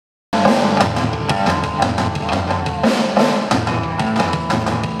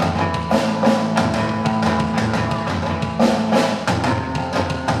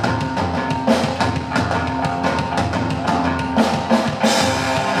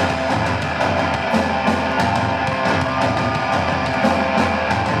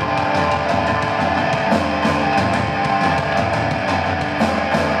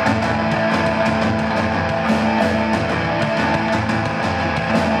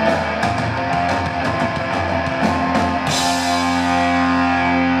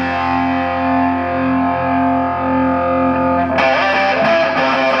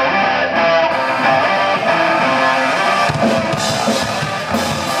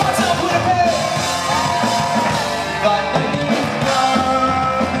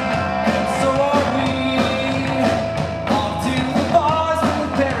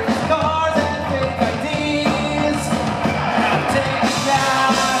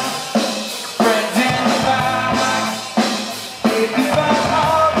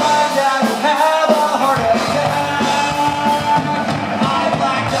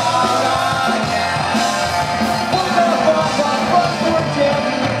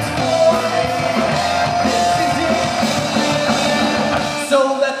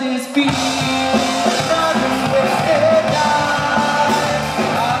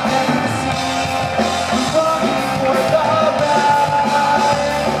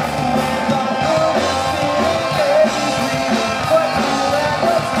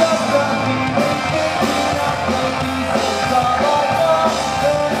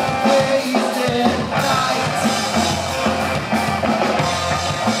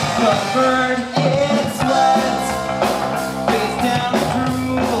covered in sweat, face down and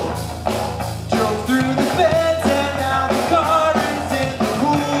drool. Drove through the fence and out the garters in the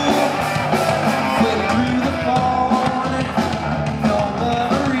pool. Flipped through the phone, no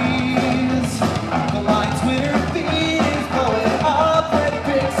memories. But my Twitter feed is blowing up with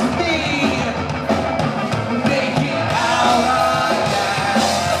pics of me making out on that.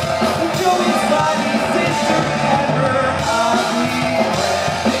 Joey's funny sister and her ugly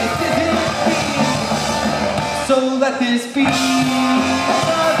friend. This isn't me, so let this be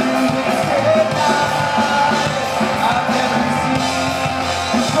another wasted night. I've never seen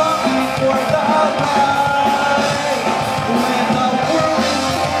the strong before the light. When the world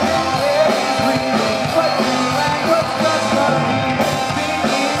is really quite like what's just for me.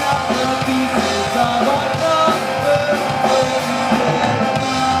 Picking up the pieces of another wasted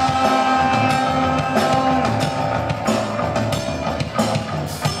night.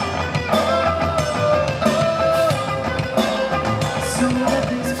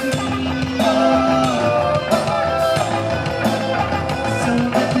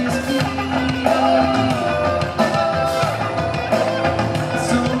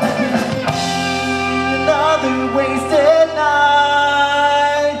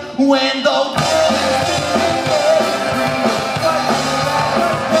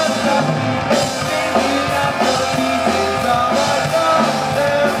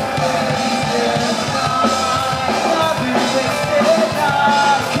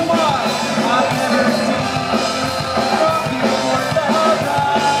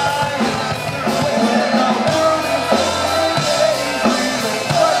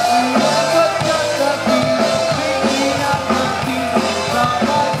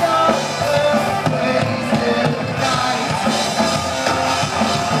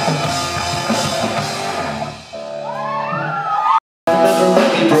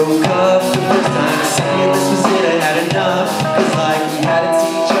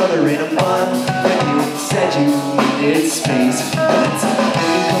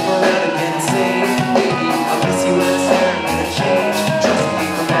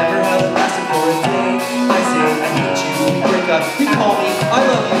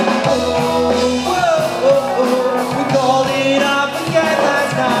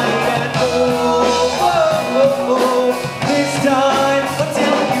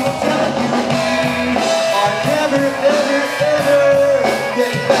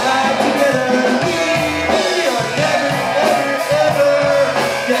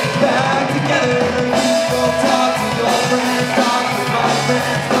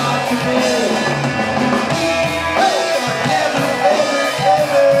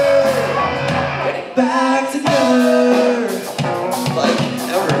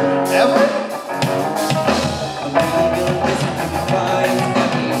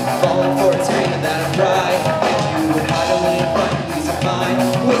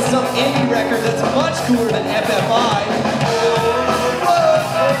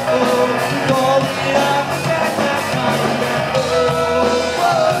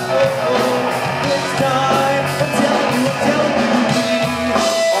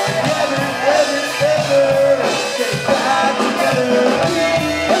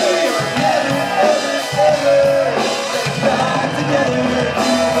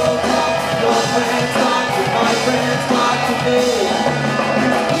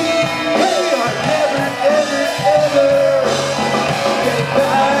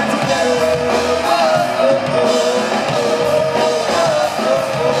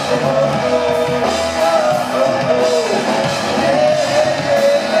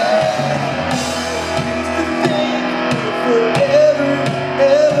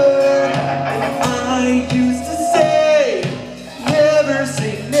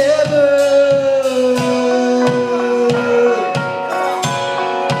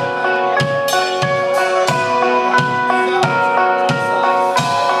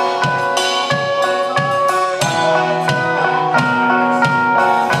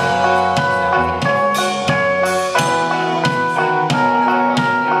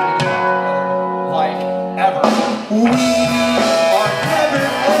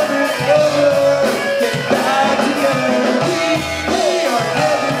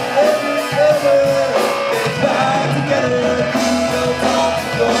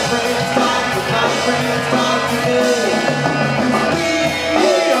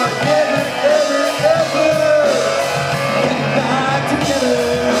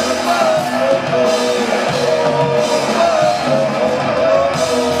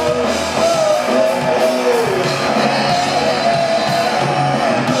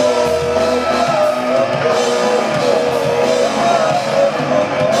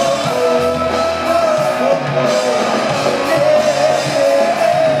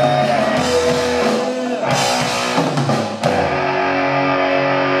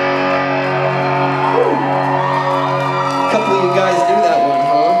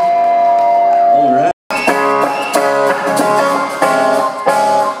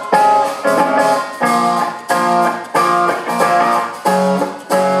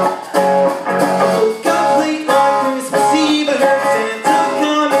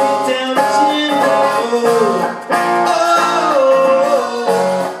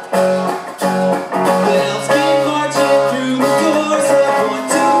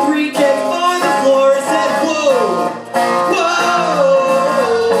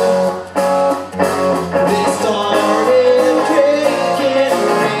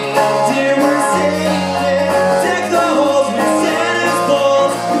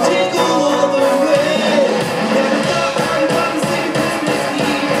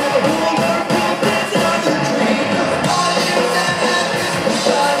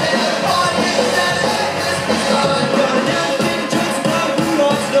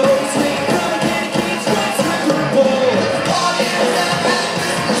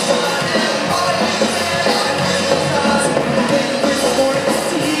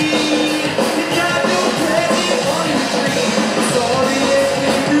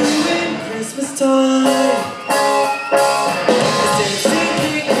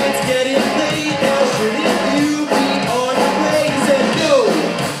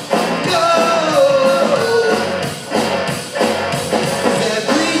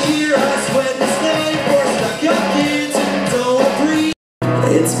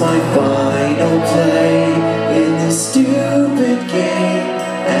 It's my final play in this stupid game,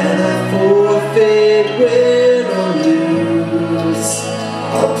 and I forfeit, win or lose.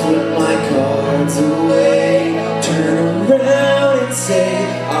 I'll put my cards away, turn around and say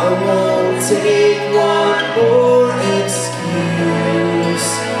I won't take one more excuse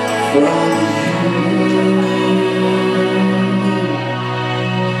from you.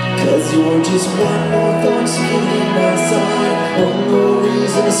 'Cause you're just one more thought to get in my side, one more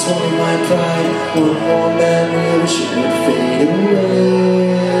reason to swallow my pride, one more memory I wish it would fade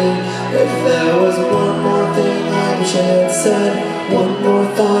away. If there was one more thing I wish I had said, one more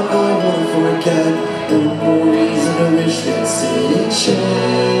thought I wanna forget, one more reason I wish that didn't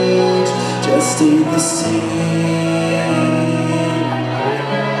change, just stayed the same,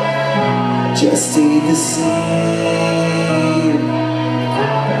 just stayed the same,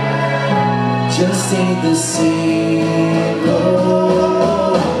 just stayed the same.